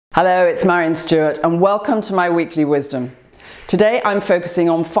Hello, it's Maryon Stewart and welcome to my weekly wisdom. Today I'm focusing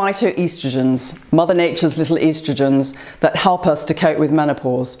on phytoestrogens, Mother Nature's little estrogens that help us to cope with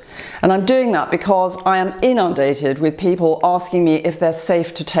menopause. And I'm doing that because I am inundated with people asking me if they're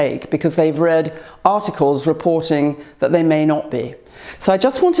safe to take because they've read articles reporting that they may not be. So I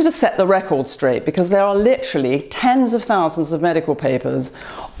just wanted to set the record straight because there are literally tens of thousands of medical papers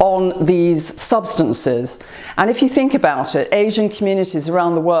on these substances. And if you think about it, Asian communities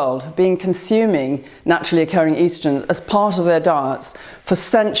around the world have been consuming naturally occurring estrogen as part of their diets for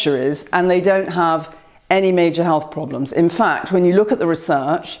centuries, and they don't have any major health problems. In fact, when you look at the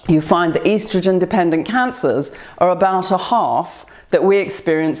research, you find that estrogen-dependent cancers are about a half that we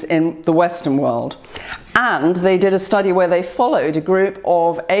experience in the Western world. And they did a study where they followed a group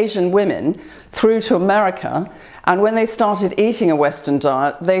of Asian women through to America, and when they started eating a Western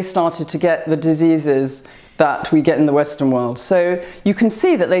diet, they started to get the diseases that we get in the Western world. So you can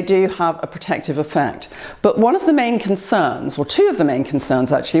see that they do have a protective effect. But one of the main concerns, or two of the main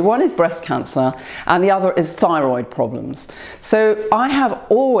concerns actually, one is breast cancer and the other is thyroid problems. So I have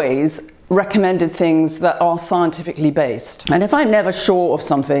always recommended things that are scientifically based. And if I'm never sure of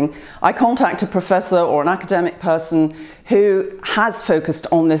something, I contact a professor or an academic person who has focused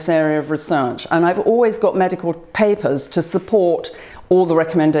on this area of research. And I've always got medical papers to support all the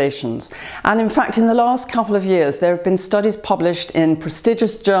recommendations. And in fact, in the last couple of years, there have been studies published in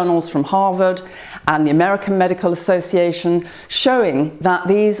prestigious journals from Harvard and the American Medical Association showing that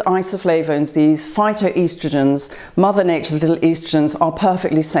these isoflavones, these phytoestrogens, Mother Nature's little estrogens, are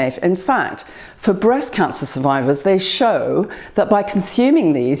perfectly safe. In fact, for breast cancer survivors, they show that by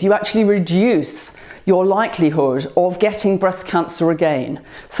consuming these, you actually reduce your likelihood of getting breast cancer again.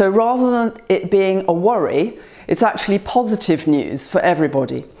 So rather than it being a worry, it's actually positive news for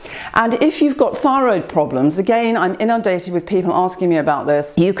everybody. And if you've got thyroid problems, again, I'm inundated with people asking me about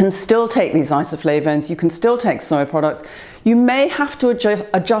this. You can still take these isoflavones, you can still take soy products. You may have to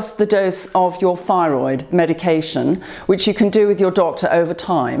adjust the dose of your thyroid medication, which you can do with your doctor over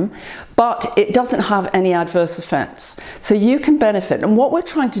time, but it doesn't have any adverse effects. So you can benefit. And what we're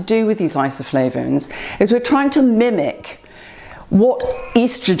trying to do with these isoflavones is we're trying to mimic what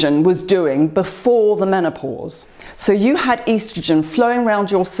estrogen was doing before the menopause. So you had estrogen flowing around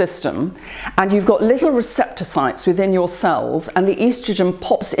your system and you've got little receptor sites within your cells, and the estrogen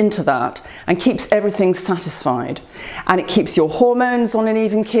pops into that and keeps everything satisfied. And it keeps your hormones on an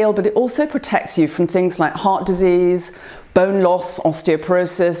even keel, but it also protects you from things like heart disease, bone loss,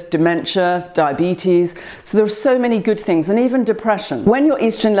 osteoporosis, dementia, diabetes. So there are so many good things, and even depression. When your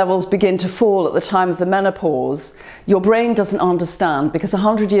estrogen levels begin to fall at the time of the menopause, your brain doesn't understand, because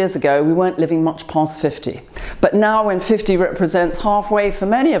 100 years ago we weren't living much past 50. But now, when 50 represents halfway for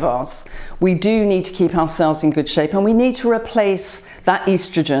many of us, we do need to keep ourselves in good shape, and we need to replace that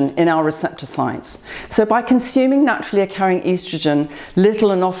estrogen in our receptor sites. So by consuming naturally occurring estrogen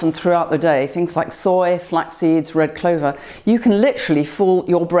little and often throughout the day, things like soy, flax seeds, red clover, you can literally fool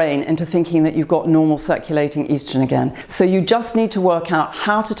your brain into thinking that you've got normal circulating estrogen again. So you just need to work out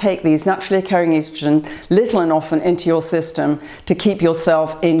how to take these naturally occurring estrogen little and often into your system to keep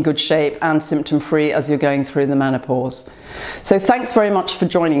yourself in good shape and symptom free as you're going through the menopause. So thanks very much for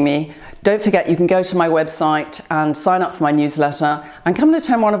joining me. Don't forget, you can go to my website and sign up for my newsletter and come and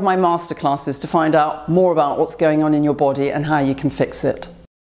attend one of my masterclasses to find out more about what's going on in your body and how you can fix it.